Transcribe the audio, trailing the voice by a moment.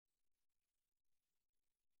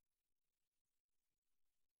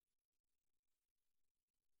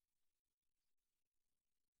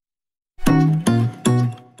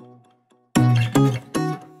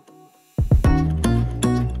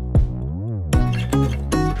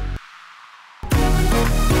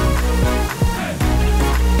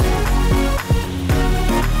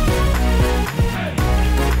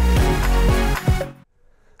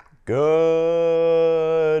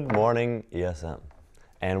Good morning, ESM,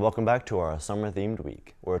 and welcome back to our summer-themed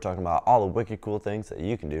week, where we're talking about all the wicked cool things that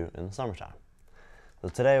you can do in the summertime. So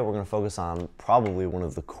today we're going to focus on probably one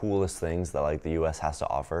of the coolest things that the U.S. has to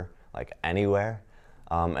offer, anywhere,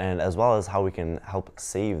 and as well as how we can help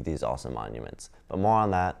save these awesome monuments. But more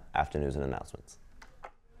on that after news and announcements.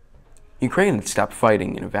 Ukraine had stopped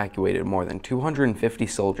fighting and evacuated more than 250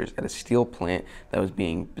 soldiers at a steel plant that was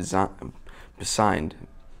being besieged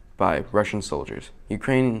by Russian soldiers.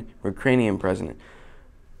 Ukrainian President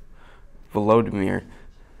Volodymyr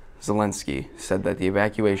Zelensky said that the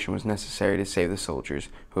evacuation was necessary to save the soldiers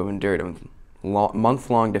who have endured a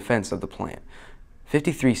month-long defense of the plant.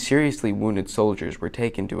 53 seriously wounded soldiers were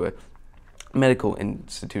taken to a medical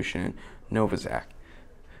institution in Novozak,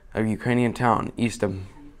 a Ukrainian town east of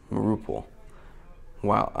Mariupol,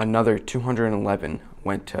 while another 211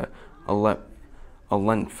 went to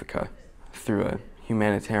Olenivka through a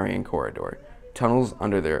humanitarian corridor. Tunnels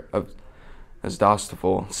under their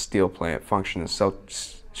Azovstal steel plant function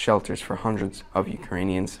as shelters for hundreds of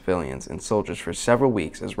Ukrainian civilians and soldiers for several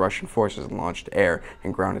weeks as Russian forces launched air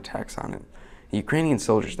and ground attacks on it. The Ukrainian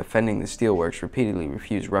soldiers defending the steelworks repeatedly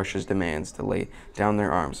refused Russia's demands to lay down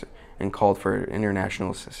their arms and called for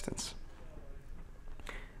international assistance.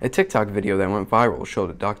 A TikTok video that went viral showed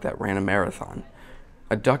a duck that ran a marathon.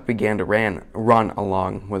 A duck began to run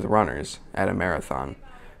along with runners at a marathon.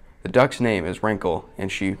 The duck's name is Wrinkle,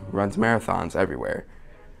 and she runs marathons everywhere.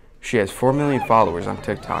 She has 4 million followers on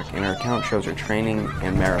TikTok, and her account shows her training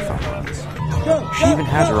and marathon runs. She even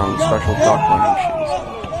has her own special duck running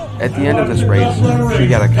shoes. At the end of this race, she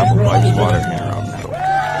got a cup of ice water in her own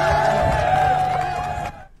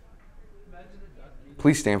medal.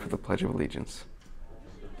 Please stand for the Pledge of Allegiance.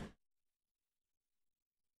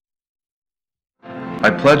 I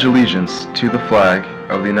pledge allegiance to the flag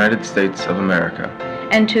of the United States of America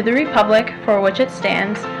and to the republic for which it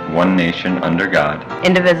stands, one nation under God,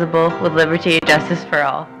 indivisible, with liberty and justice for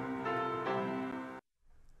all.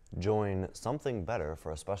 Join Something Better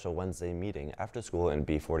for a special Wednesday meeting after school in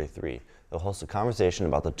B43. They'll host a conversation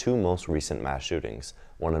about the two most recent mass shootings,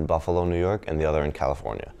 one in Buffalo, New York, and the other in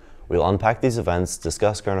California. We'll unpack these events,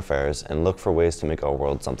 discuss current affairs, and look for ways to make our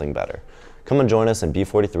world something better. Come and join us in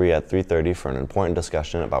B43 at 3:30 for an important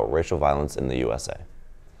discussion about racial violence in the USA.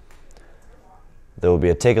 There will be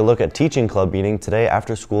a Take a Look at Teaching Club meeting today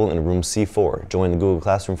after school in room C4. Join the Google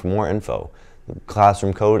Classroom for more info. The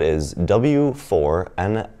classroom code is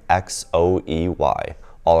W4NXOEY.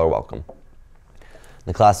 All are welcome.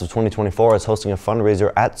 The class of 2024 is hosting a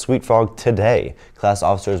fundraiser at Sweet Frog today. Class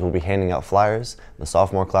officers will be handing out flyers. The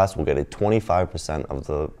sophomore class will get a 25% of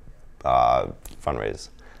the fundraise.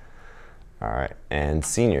 All right, and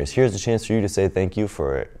seniors, here's a chance for you to say thank you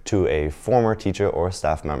to a former teacher or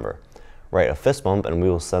staff member. Write a fist bump and we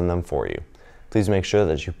will send them for you. Please make sure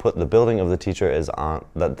that you put the building of the teacher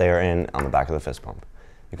that they are in on the back of the fist bump.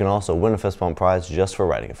 You can also win a fist bump prize just for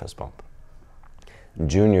writing a fist bump.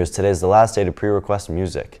 Juniors, today is the last day to pre-request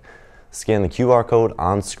music. Scan the QR code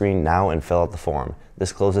on screen now and fill out the form.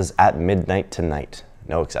 This closes at midnight tonight,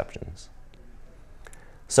 no exceptions.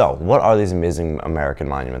 So, what are these amazing American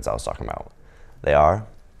monuments I was talking about? They are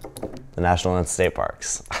the national and state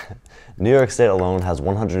parks. New York State alone has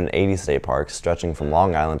 180 state parks stretching from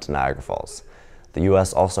Long Island to Niagara Falls. The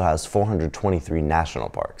U.S. also has 423 national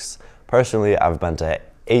parks. Personally, I've been to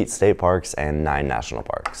 8 state parks and 9 national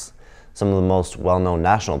parks. Some of the most well-known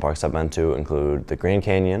national parks I've been to include the Grand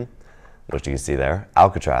Canyon, which you can see there,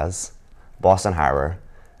 Alcatraz, Boston Harbor,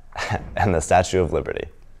 and the Statue of Liberty.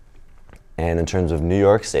 And in terms of New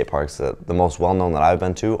York State parks, the most well-known that I've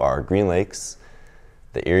been to are Green Lakes,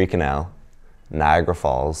 the Erie Canal, Niagara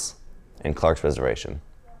Falls, and Clark's Reservation.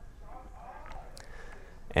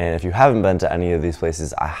 And if you haven't been to any of these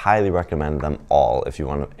places, I highly recommend them all if you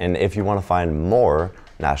want to. And if you want to find more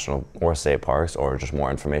national or state parks or just more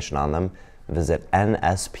information on them, visit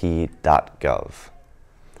nsp.gov.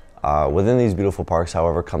 Within these beautiful parks,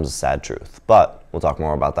 however, comes a sad truth. But we'll talk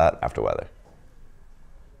more about that after weather.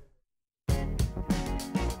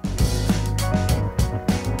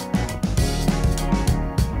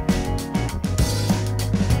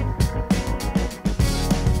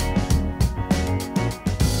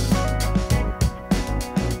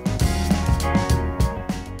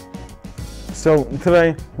 So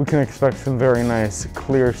today we can expect some very nice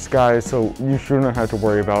clear skies, so you shouldn't have to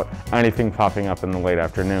worry about anything popping up in the late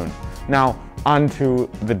afternoon. Now on to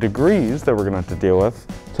the degrees that we're going to have to deal with.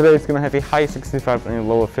 Today it's going to have a high 65 and a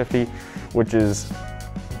low of 50, which is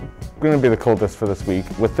going to be the coldest for this week,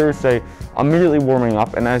 with Thursday immediately warming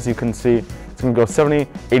up, and as you can see, it's It's going to go 70,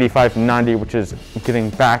 85, 90, which is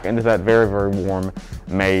getting back into that very, very warm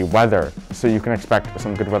May weather. So you can expect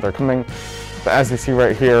some good weather coming. But as you see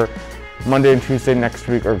right here, Monday and Tuesday next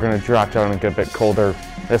week are going to drop down and get a bit colder.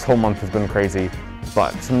 This whole month has been crazy,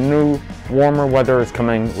 but some new, warmer weather is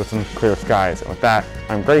coming with some clear skies. And with that,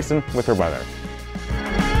 I'm Grayson with your weather.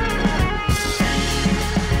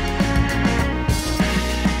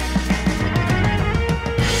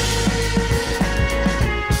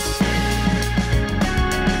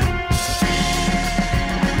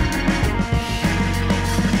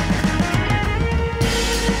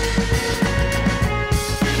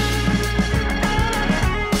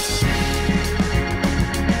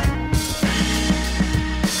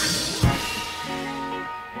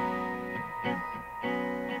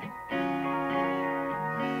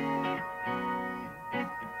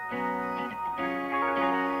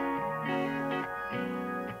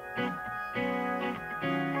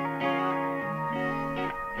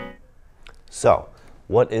 So,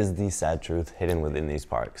 what is the sad truth hidden within these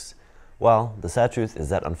parks? Well, the sad truth is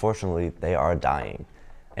that unfortunately they are dying,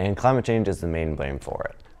 and climate change is the main blame for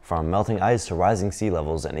it, from melting ice to rising sea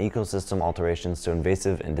levels and ecosystem alterations to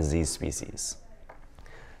invasive and diseased species.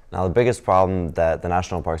 Now, the biggest problem that the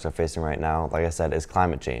national parks are facing right now, like I said, is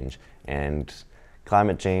climate change, and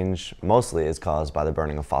climate change mostly is caused by the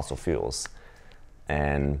burning of fossil fuels.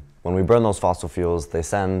 And when we burn those fossil fuels, they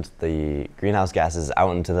send the greenhouse gases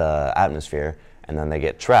out into the atmosphere, and then they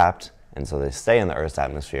get trapped, and so they stay in the Earth's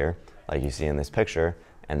atmosphere, like you see in this picture,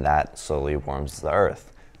 and that slowly warms the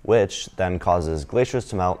Earth, which then causes glaciers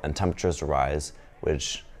to melt and temperatures to rise,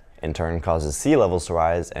 which in turn causes sea levels to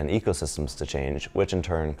rise and ecosystems to change, which in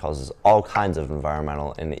turn causes all kinds of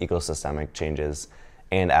environmental and ecosystemic changes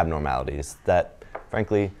and abnormalities that,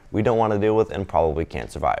 frankly, we don't want to deal with and probably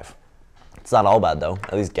can't survive. It's not all bad though.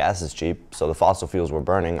 At least gas is cheap, so the fossil fuels we're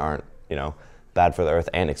burning aren't, bad for the Earth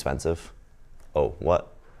and expensive. Oh,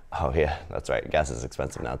 what? Oh yeah, that's right. Gas is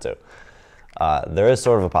expensive now too. There is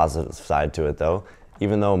sort of a positive side to it though.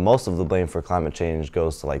 Even though most of the blame for climate change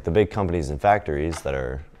goes to like the big companies and factories that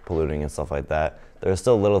are polluting and stuff like that, there are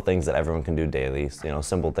still little things that everyone can do daily.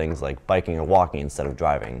 Simple things like biking or walking instead of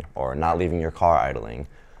driving, or not leaving your car idling,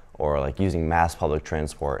 or like using mass public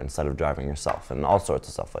transport instead of driving yourself, and all sorts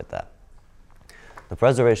of stuff like that. The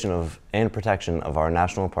preservation of and protection of our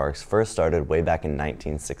national parks first started way back in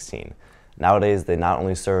 1916. Nowadays, they not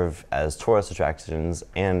only serve as tourist attractions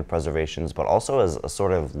and preservations, but also as a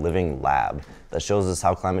sort of living lab that shows us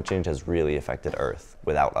how climate change has really affected Earth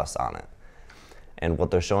without us on it. And what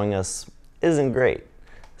they're showing us isn't great.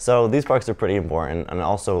 So these parks are pretty important, and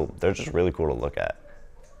also they're just really cool to look at,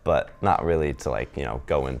 but not really to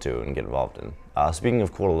go into and get involved in. Speaking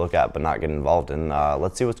of cool to look at but not get involved in,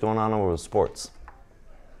 let's see what's going on over with sports.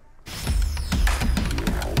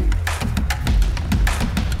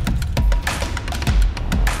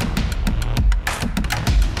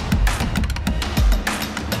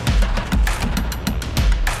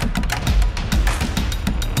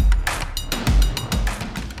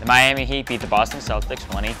 The Miami Heat beat the Boston Celtics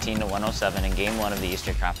 118-107 in Game 1 of the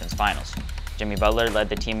Eastern Conference Finals. Jimmy Butler led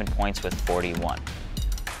the team in points with 41.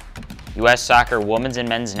 U.S. Soccer women's and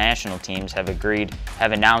men's national teams have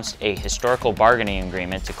announced a historical bargaining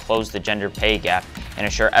agreement to close the gender pay gap and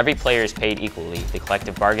ensure every player is paid equally. The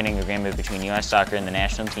collective bargaining agreement between U.S. Soccer and the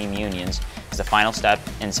national team unions is the final step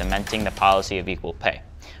in cementing the policy of equal pay.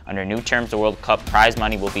 Under new terms, the World Cup prize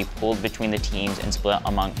money will be pooled between the teams and split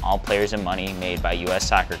among all players and money made by U.S.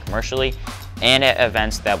 Soccer commercially and at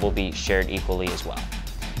events that will be shared equally as well.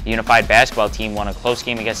 The unified basketball team won a close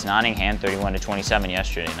game against Nottingham 31-27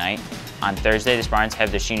 yesterday night. On Thursday, the Spartans have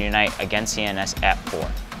their senior night against CNS at 4.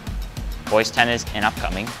 Boys tennis and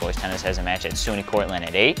upcoming. Boys tennis has a match at SUNY Cortland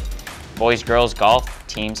at 8. Boys-girls golf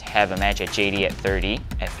teams have a match at JD at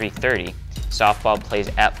 3:30. Softball plays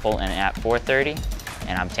at Fulton at 4:30.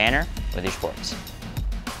 And I'm Tanner with your sports.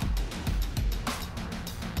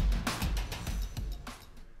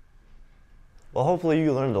 Well, hopefully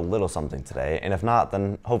you learned a little something today, and if not,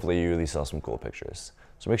 then hopefully you really saw some cool pictures.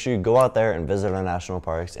 So make sure you go out there and visit our national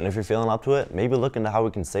parks, and if you're feeling up to it, maybe look into how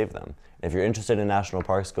we can save them. If you're interested in national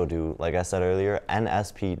parks, go to, like I said earlier,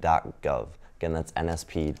 nsp.gov. Again, that's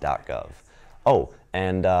nsp.gov. Oh,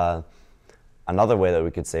 and another way that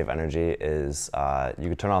we could save energy is you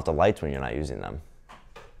could turn off the lights when you're not using them.